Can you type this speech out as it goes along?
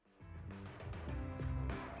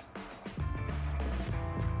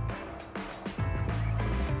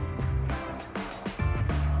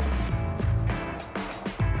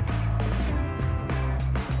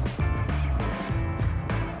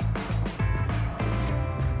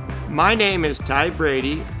My name is Ty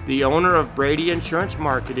Brady, the owner of Brady Insurance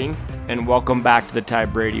Marketing, and welcome back to the Ty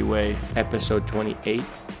Brady Way, episode 28.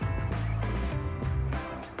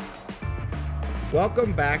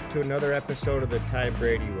 Welcome back to another episode of the Ty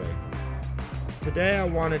Brady Way. Today I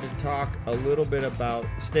wanted to talk a little bit about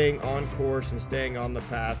staying on course and staying on the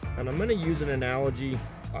path, and I'm going to use an analogy.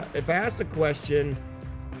 If I ask the question,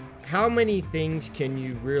 how many things can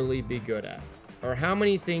you really be good at? Or how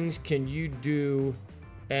many things can you do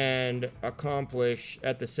and accomplish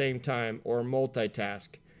at the same time, or multitask?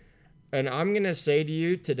 And I'm going to say to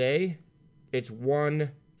you today, it's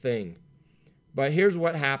one thing. But here's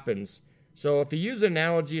what happens. So if you use an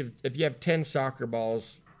analogy, if you have 10 soccer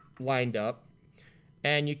balls lined up,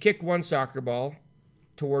 and you kick one soccer ball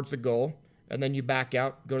towards the goal, and then you back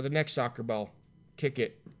out, go to the next soccer ball, kick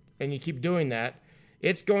it, and you keep doing that,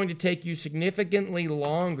 it's going to take you significantly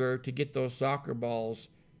longer to get those soccer balls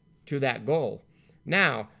to that goal.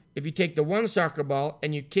 Now, if you take the one soccer ball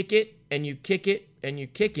and you kick it and you kick it and you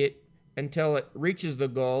kick it until it reaches the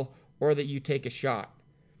goal, or that you take a shot.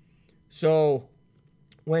 So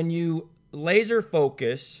when you laser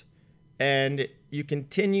focus and you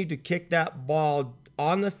continue to kick that ball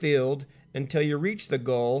on the field until you reach the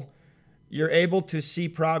goal, you're able to see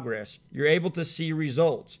progress. You're able to see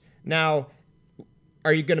results. Now,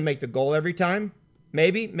 are you going to make the goal every time?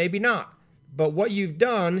 Maybe, maybe not. But what you've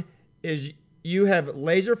done is you have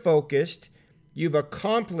laser focused, you've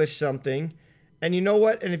accomplished something, and you know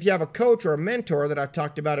what? And if you have a coach or a mentor that I've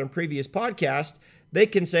talked about in previous podcasts, they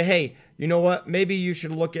can say, hey, you know what? Maybe you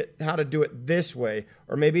should look at how to do it this way,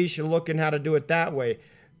 or maybe you should look at how to do it that way.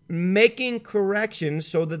 Making corrections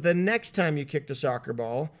so that the next time you kick the soccer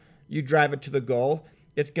ball, you drive it to the goal,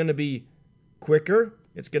 it's going to be quicker,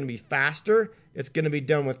 it's going to be faster, it's going to be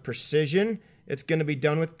done with precision, it's going to be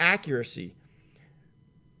done with accuracy.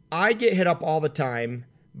 I get hit up all the time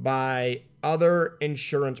by other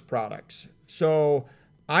insurance products. So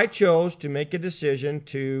I chose to make a decision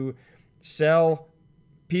to sell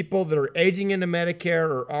people that are aging into Medicare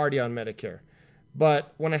or already on Medicare.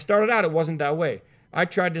 But when I started out, it wasn't that way. I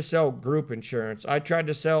tried to sell group insurance. I tried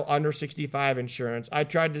to sell under 65 insurance. I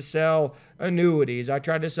tried to sell annuities. I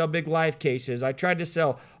tried to sell big life cases. I tried to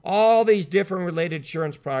sell all these different related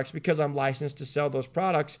insurance products because I'm licensed to sell those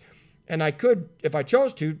products. And I could, if I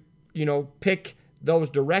chose to, pick those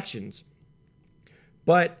directions.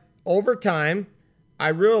 But over time, I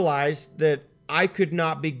realized that I could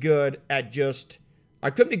not be good at I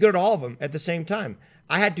couldn't be good at all of them at the same time.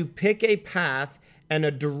 I had to pick a path and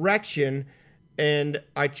a direction, and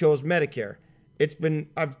I chose Medicare. It's been,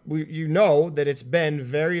 you know that it's been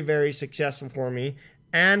very, very successful for me,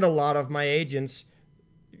 and a lot of my agents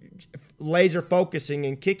laser focusing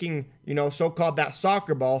and kicking, so-called that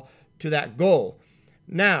soccer ball to that goal.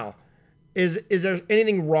 Now, is there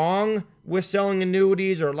anything wrong with selling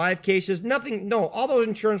annuities or life cases? Nothing. No, all those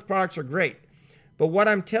insurance products are great. But what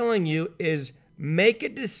I'm telling you is make a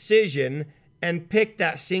decision and pick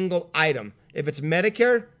that single item. If it's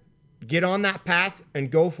Medicare, get on that path and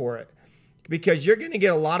go for it. Because you're going to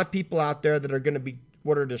get a lot of people out there that are going to be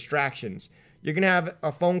what are distractions. You're going to have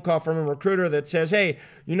a phone call from a recruiter that says, hey,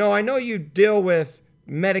 I know you deal with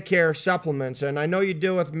Medicare supplements, and I know you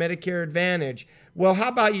deal with Medicare Advantage. Well, how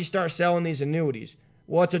about you start selling these annuities?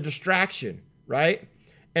 Well, it's a distraction, right?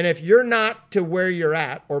 And if you're not to where you're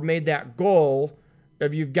at or made that goal,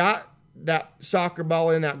 if you've got that soccer ball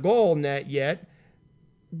in that goal net yet,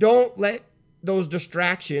 don't let those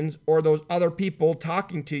distractions or those other people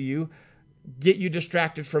talking to you get you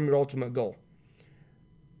distracted from your ultimate goal.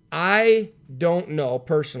 I don't know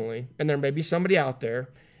personally, and there may be somebody out there,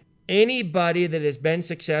 anybody that has been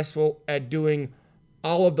successful at doing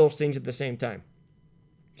all of those things at the same time.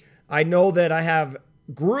 I know that I have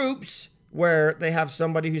groups where they have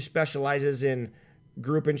somebody who specializes in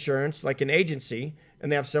group insurance, like an agency, and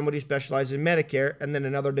they have somebody who specializes in Medicare, and then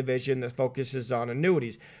another division that focuses on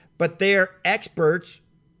annuities. But they're experts,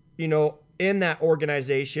 in that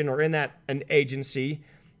organization or in an agency,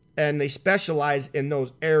 and they specialize in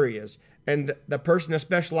those areas. And the person that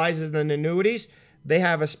specializes in annuities, they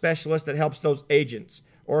have a specialist that helps those agents,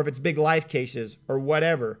 or if it's big life cases or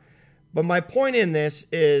whatever. But my point in this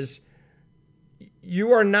is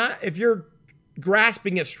you are not, if you're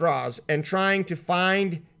grasping at straws and trying to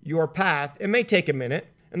find your path, it may take a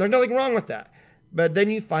minute, and there's nothing wrong with that. But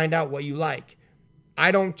then you find out what you like.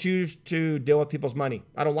 I don't choose to deal with people's money.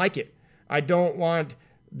 I don't like it. I don't want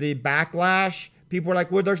the backlash. People are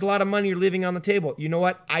like, well, there's a lot of money you're leaving on the table. You know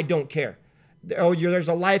what? I don't care. Oh, there's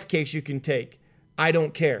a life case you can take. I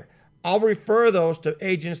don't care. I'll refer those to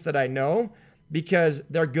agents that I know because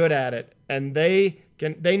they're good at it and they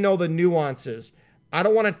know the nuances. I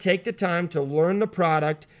don't want to take the time to learn the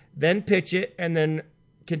product, then pitch it, and then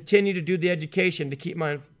continue to do the education to keep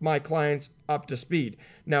my clients up to speed.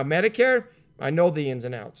 Now, Medicare, I know the ins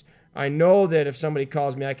and outs. I know that if somebody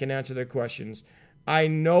calls me, I can answer their questions. I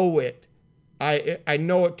know it. I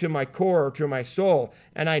know it to my core, to my soul,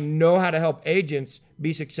 and I know how to help agents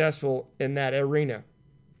be successful in that arena.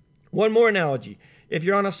 One more analogy. If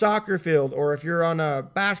you're on a soccer field, or if you're on a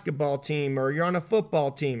basketball team, or you're on a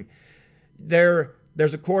football team,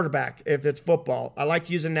 there's a quarterback if it's football. I like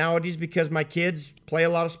to use analogies because my kids play a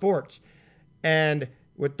lot of sports. And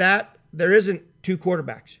with that, there isn't two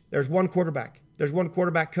quarterbacks. There's one quarterback. There's one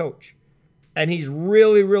quarterback coach. And he's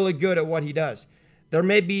really, really good at what he does.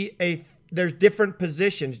 There's different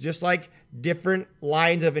positions, just like different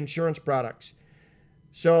lines of insurance products.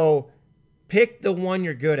 So pick the one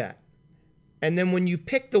you're good at. And then when you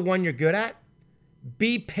pick the one you're good at,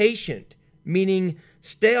 be patient, meaning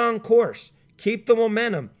stay on course, keep the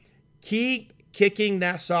momentum, keep kicking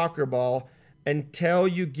that soccer ball until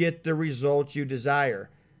you get the results you desire.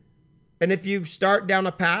 And if you start down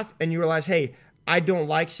a path and you realize, hey, I don't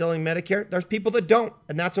like selling Medicare, there's people that don't,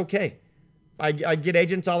 and that's okay. I get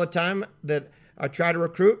agents all the time that I try to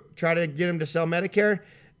recruit, try to get them to sell Medicare,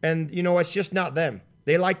 and it's just not them.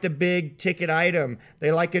 They like the big ticket item.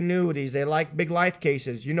 They like annuities. They like big life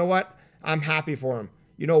cases. You know what? I'm happy for them.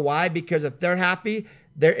 You know why? Because if they're happy,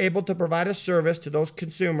 they're able to provide a service to those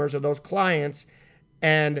consumers or those clients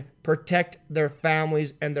and protect their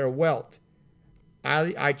families and their wealth.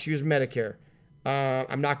 I choose Medicare.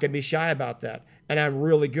 I'm not going to be shy about that. And I'm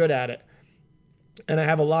really good at it. And I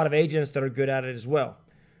have a lot of agents that are good at it as well.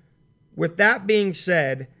 With that being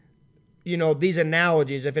said, these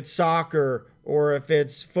analogies, if it's soccer or if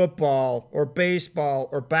it's football or baseball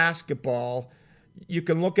or basketball, you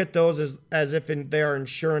can look at those as if they are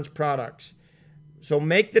insurance products. So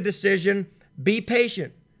make the decision, be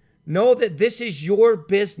patient. Know that this is your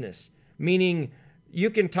business, meaning you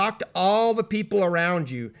can talk to all the people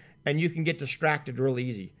around you and you can get distracted real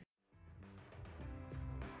easy.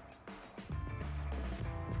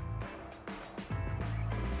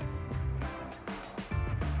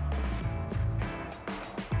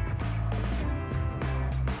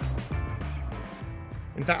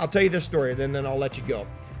 In fact, I'll tell you this story, and then I'll let you go.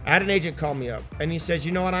 I had an agent call me up, and he says,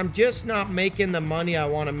 you know what, I'm just not making the money I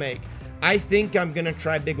want to make. I think I'm going to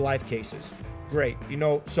try big life cases. Great,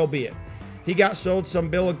 so be it. He got sold some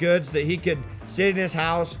bill of goods that he could sit in his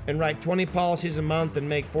house and write 20 policies a month and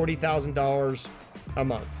make $40,000 a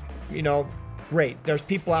month. Great. There's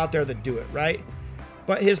people out there that do it, right?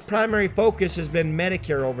 But his primary focus has been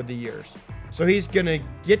Medicare over the years. So he's going to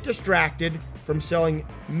get distracted from selling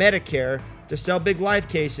Medicare to sell big life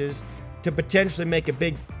cases to potentially make a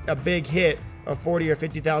big hit of $40,000 or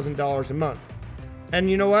 $50,000 a month. And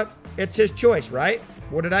you know what? It's his choice, right?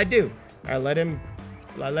 What did I do? I let him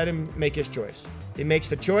make his choice. He makes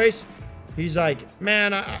the choice. He's like,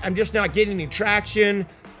 man, I'm just not getting any traction.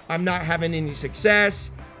 I'm not having any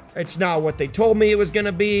success. It's not what they told me it was going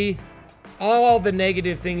to be. All the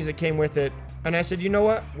negative things that came with it. And I said, you know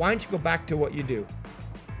what? Why don't you go back to what you do?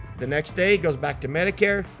 The next day, he goes back to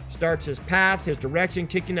Medicare, starts his path, his direction,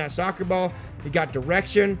 kicking that soccer ball. He got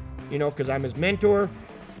direction, because I'm his mentor.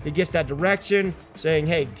 He gets that direction saying,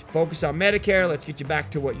 hey, focus on Medicare. Let's get you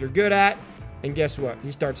back to what you're good at. And guess what?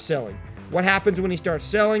 He starts selling. What happens when he starts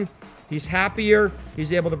selling? He's happier.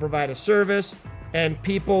 He's able to provide a service, and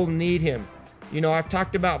people need him. I've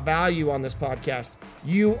talked about value on this podcast.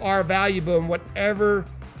 You are valuable in whatever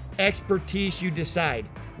expertise you decide,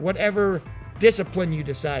 whatever discipline you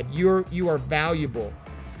decide. You are valuable.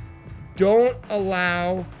 Don't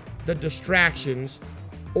allow the distractions,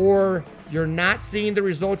 or you're not seeing the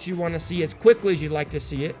results you want to see as quickly as you'd like to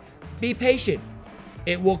see it. Be patient.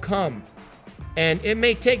 It will come. And it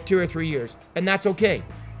may take 2 or 3 years, and that's okay.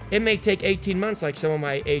 It may take 18 months like some of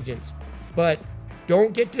my agents, but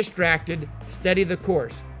don't get distracted. Steady the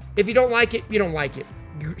course. If you don't like it, you don't like it.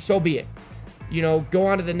 So be it. Go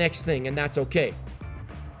on to the next thing, and that's okay.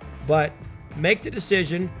 But make the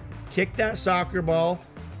decision, kick that soccer ball,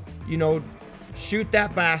 shoot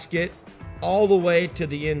that basket all the way to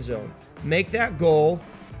the end zone. Make that goal,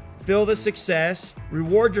 feel the success,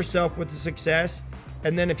 reward yourself with the success,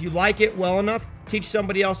 and then if you like it well enough, teach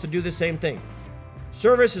somebody else to do the same thing.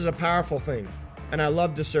 Service is a powerful thing, and I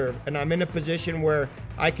love to serve, and I'm in a position where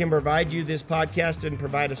I can provide you this podcast and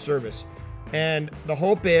provide a service. And the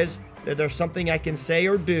hope is that there's something I can say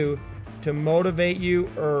or do to motivate you,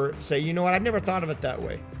 or say, you know what, I've never thought of it that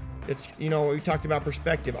way. It's, we talked about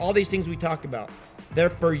perspective. All these things we talk about, they're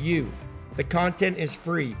for you. The content is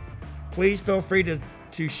free. Please feel free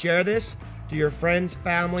to share this to your friends,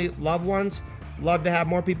 family, loved ones. love to have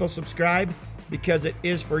more people subscribe because it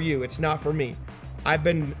is for you. It's not for me. I've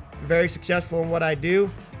been very successful in what I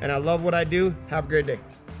do, and I love what I do. Have a great day.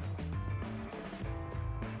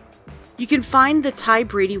 You can find The Ty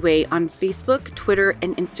Brady Way on Facebook, Twitter,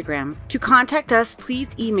 and Instagram. To contact us, please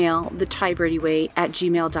email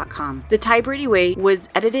thetybradyway@gmail.com. The Ty Brady Way was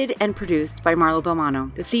edited and produced by Marlo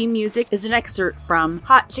Belmano. The theme music is an excerpt from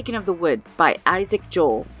Hot Chicken of the Woods by Isaac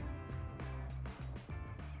Joel.